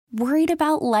Worried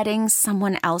about letting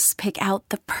someone else pick out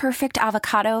the perfect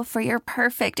avocado for your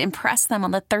perfect impress them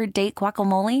on the third date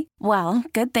guacamole? Well,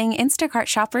 good thing Instacart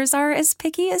shoppers are as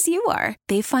picky as you are.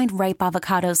 They find ripe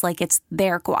avocados like it's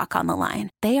their guac on the line.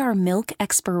 They are milk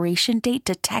expiration date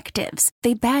detectives.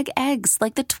 They bag eggs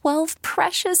like the 12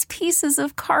 precious pieces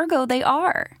of cargo they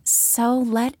are. So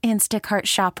let Instacart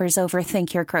shoppers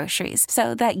overthink your groceries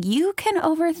so that you can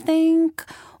overthink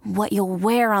what you'll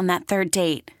wear on that third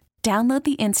date. Download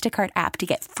the Instacart app to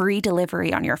get free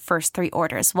delivery on your first 3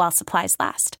 orders while supplies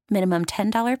last. Minimum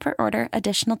 $10 per order.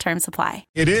 Additional terms apply.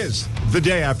 It is the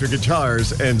day after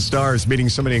Guitars and Stars, meeting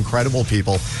so many incredible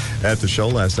people at the show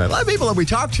last night. A lot of people that we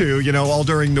talked to, all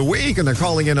during the week, and they're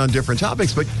calling in on different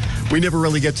topics, but we never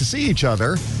really get to see each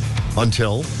other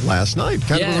until last night.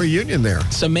 Kind of a reunion there.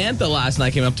 Samantha last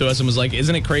night came up to us and was like,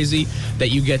 isn't it crazy that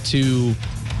you get to...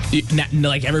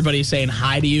 like everybody's saying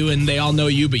hi to you and they all know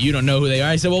you, but you don't know who they are.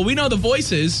 I said, well, we know the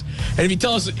voices, and if you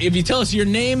tell us your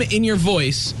name in your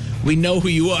voice, we know who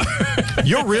you are.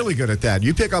 You're really good at that.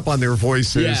 You pick up on their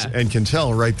voices and can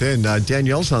tell right then.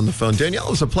 Danielle's on the phone. Danielle,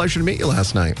 it was a pleasure to meet you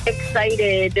last night.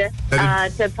 Excited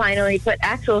to finally put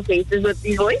actual faces with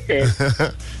these voices.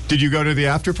 Did you go to the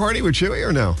after party with Chewy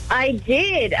or no? I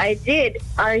did.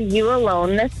 Are you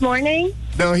alone this morning?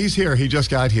 No, he's here. He just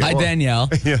got here. Hi, Danielle.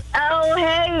 Yeah. Oh,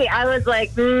 hey. I was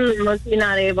like, was he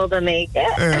not able to make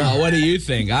it? What do you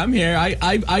think? I'm here.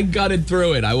 I gutted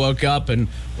through it. I woke up and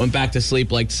went back to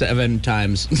sleep like 7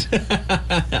 times.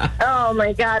 Oh,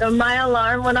 my God. When my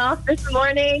alarm went off this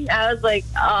morning, I was like,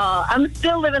 oh, I'm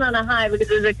still living on a high because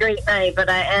it was a great night, but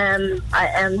I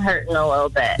am hurting a little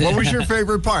bit. What was your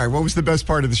favorite part? What was the best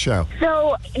part of the show?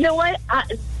 So, you know what?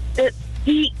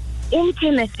 The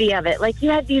intimacy of it. Like, you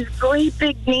had these great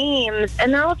big names,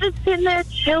 and they're all just sitting there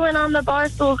chilling on the bar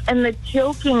stools, and the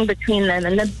joking between them,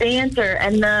 and the banter,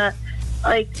 and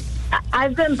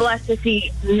I've been blessed to see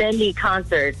many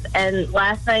concerts, and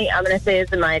last night, I'm going to say,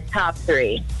 is in my top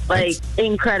 3.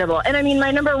 Incredible. And I mean,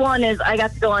 my number 1 is I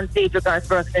got to go on stage with Garth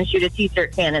Brooks and shoot a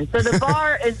t-shirt cannon. So the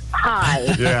bar is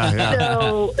high. Yeah.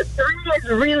 So 3 is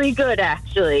really good,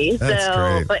 actually. That's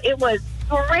great. But it was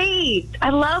great. I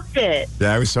loved it.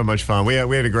 Yeah, it was so much fun. We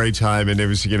had a great time, and it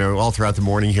was, all throughout the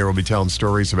morning here, we'll be telling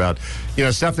stories about,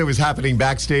 stuff that was happening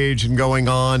backstage and going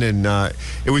on, and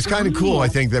it was kind of cool, I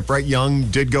think, that Brett Young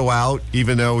did go out,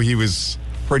 even though he was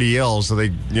pretty ill, so they,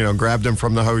 grabbed him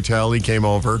from the hotel. He came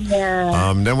over.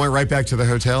 Yeah. Then went right back to the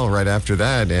hotel right after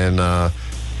that, and,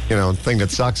 the thing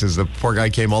that sucks is the poor guy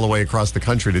came all the way across the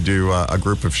country to do a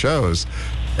group of shows,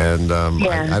 and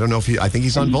I don't know if I think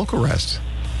he's on vocal rest.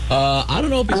 I don't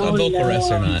know if he's on vocal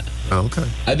rest or not. Oh, okay.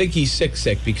 I think he's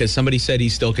sick because somebody said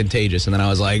he's still contagious, and then I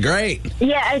was like, great.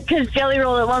 Yeah, because Jelly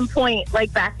Roll at one point,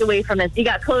 backed away from it. He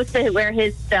got close to where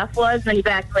his stuff was, and he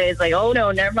backed away. It's like, oh,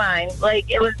 no, never mind.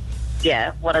 It was,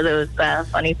 one of those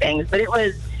funny things. But it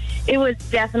was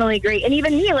definitely great. And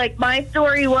even me, my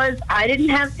story was I didn't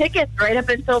have tickets right up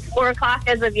until 4 o'clock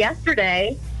as of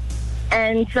yesterday,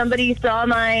 and somebody saw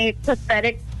my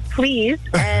pathetic please,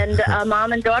 and a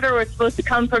mom and daughter were supposed to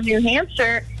come from New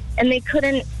Hampshire, and they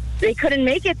couldn't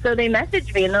make it, so they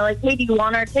messaged me, and they're like, hey, do you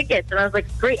want our tickets? And I was like,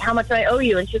 great, how much do I owe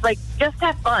you? And she's like, just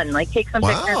have fun, take some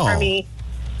pictures for me.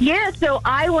 Yeah, so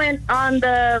I went on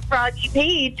the Froggy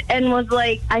page and was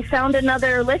like, I found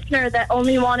another listener that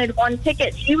only wanted 1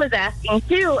 ticket. She was asking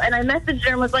too, and I messaged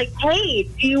her and was like, hey,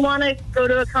 do you want to go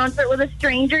to a concert with a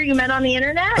stranger you met on the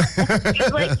internet? She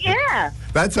was like, yeah.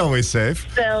 That's always safe.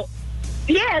 So...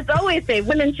 yeah, it's always safe.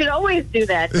 Women should always do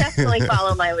that. Definitely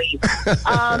follow my lead.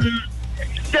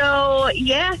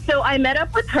 So I met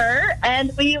up with her,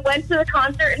 and we went to the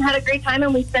concert and had a great time,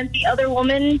 and we sent the other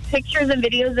woman pictures and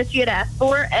videos that she had asked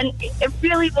for, and it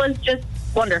really was just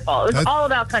wonderful. It was all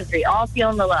about country, all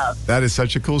feeling the love. That is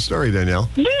such a cool story, Danielle.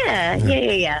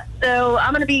 Yeah. So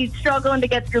I'm going to be struggling to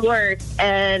get through work,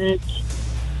 and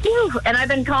I've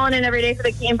been calling in every day for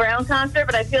the Kane Brown concert,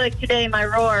 but I feel like today my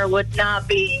roar would not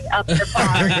be up to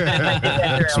par.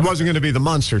 So it wasn't going to be the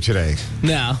monster today.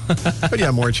 No. But yeah,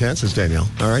 more chances, Danielle.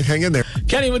 All right, hang in there.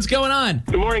 Kenny, what's going on?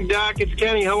 Good morning, Doc. It's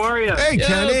Kenny. How are you? Hey,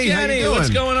 Kenny. How you doing? What's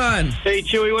going on? Hey,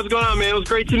 Chewy. What's going on, man? It was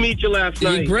great to meet you last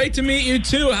night. Great to meet you,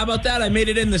 too. How about that? I made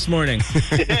it in this morning.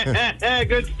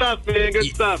 Good stuff, man. Good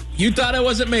stuff. You thought I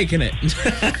wasn't making it.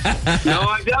 No,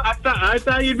 I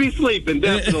thought you'd be sleeping,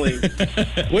 definitely.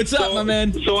 What's up, my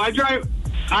man? So I drive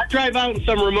out in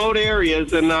some remote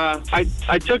areas, and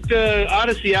I took the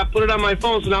Odyssey app, put it on my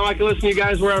phone, so now I can listen to you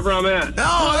guys wherever I'm at.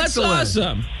 Oh, that's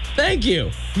awesome. Thank you.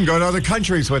 You can go to other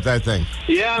countries with that thing.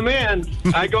 Yeah, man.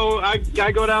 I go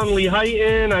down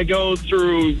Lehighton. I go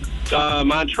through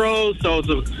Montrose, so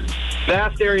it's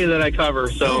vast area that I cover.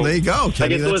 So there you go, I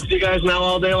Kenny. get to listen to you guys now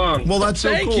all day long. Well, that's so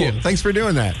Thank cool. you. Thanks for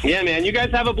doing that. Yeah, man. You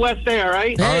guys have a blessed day, all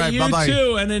right? Hey, All right, you bye-bye.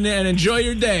 too, and enjoy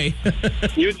your day.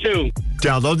 You too.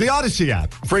 Download the Odyssey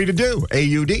app. Free to do.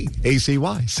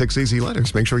 AUDACY. 6 easy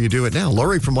letters. Make sure you do it now.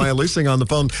 Lori from Wire Leasing on the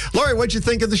phone. Lori, what'd you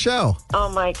think of the show? Oh,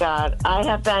 my God. I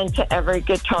have been to every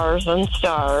Guitars and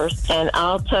Stars, and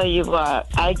I'll tell you what,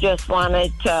 I just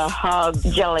wanted to hug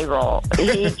Jelly Roll.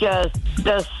 He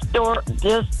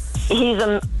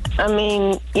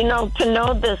to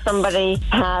know that somebody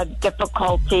had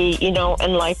difficulty, in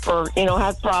life or,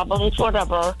 had problems,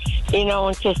 whatever,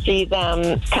 and to see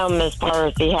them come as far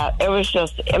as he had, it was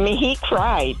just, he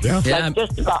cried. Yeah. Like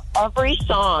just about every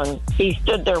song, he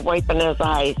stood there wiping his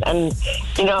eyes. And,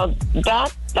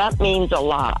 that means a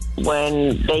lot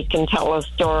when they can tell a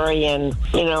story and,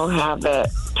 have it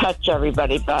touch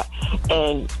everybody.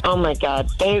 And oh my God,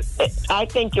 I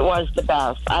think it was the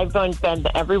best. I've been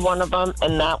to every one of them,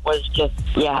 and that was just,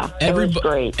 it was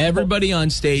great. Everybody on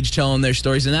stage telling their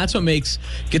stories, and that's what makes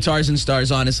Guitars and Stars,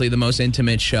 honestly, the most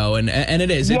intimate show, and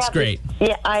it is. It's great.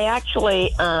 Yeah, I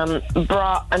actually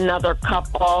brought another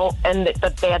couple,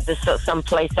 but they had to sit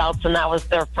someplace else, and that was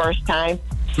their first time.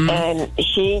 Mm-hmm. And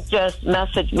she just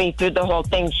messaged me through the whole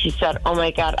thing. She said, oh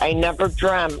my God, I never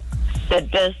dreamt that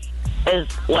this is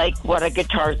like what a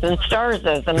Guitars and Stars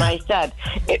is. And I said,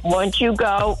 once you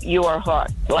go, you are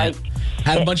hooked.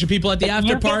 Had a bunch of people at the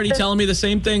after party telling me the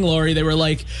same thing, Lori. They were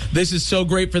like, this is so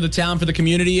great for the town, for the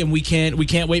community, and we can't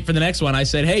wait for the next one. I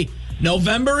said, hey,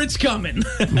 November, it's coming.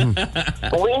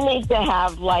 We need to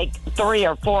have 3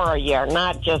 or 4 a year,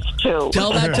 not just 2.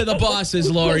 Tell that to the bosses,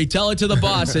 Lori. Tell it to the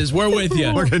bosses. We're with you.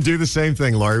 We're going to do the same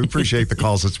thing, Lori. We appreciate the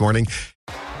calls this morning.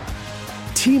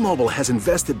 T-Mobile has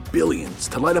invested billions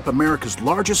to light up America's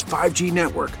largest 5G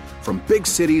network, from big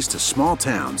cities to small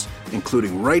towns,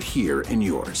 including right here in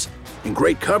yours. And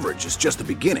great coverage is just the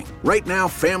beginning. Right now,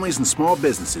 families and small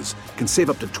businesses can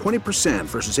save up to 20%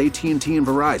 versus AT&T and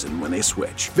Verizon when they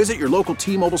switch. Visit your local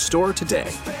T-Mobile store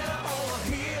today.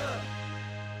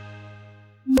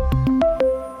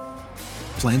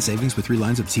 Plan savings with 3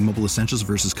 lines of T-Mobile Essentials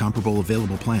versus comparable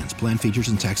available plans. Plan features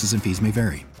and taxes and fees may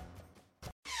vary.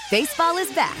 Baseball is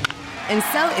back, and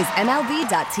so is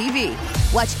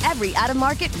MLB.tv. Watch every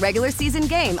out-of-market regular season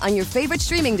game on your favorite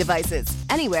streaming devices,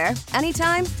 anywhere,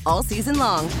 anytime, all season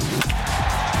long.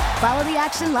 Follow the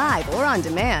action live or on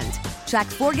demand. Track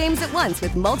 4 games at once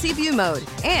with multi-view mode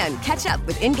and catch up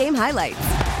with in-game highlights.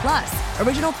 Plus,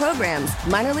 original programs,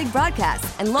 minor league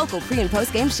broadcasts, and local pre- and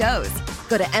post-game shows.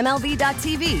 Go to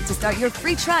MLB.tv to start your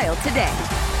free trial today.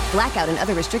 Blackout and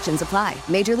other restrictions apply.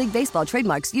 Major League Baseball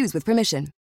trademarks used with permission.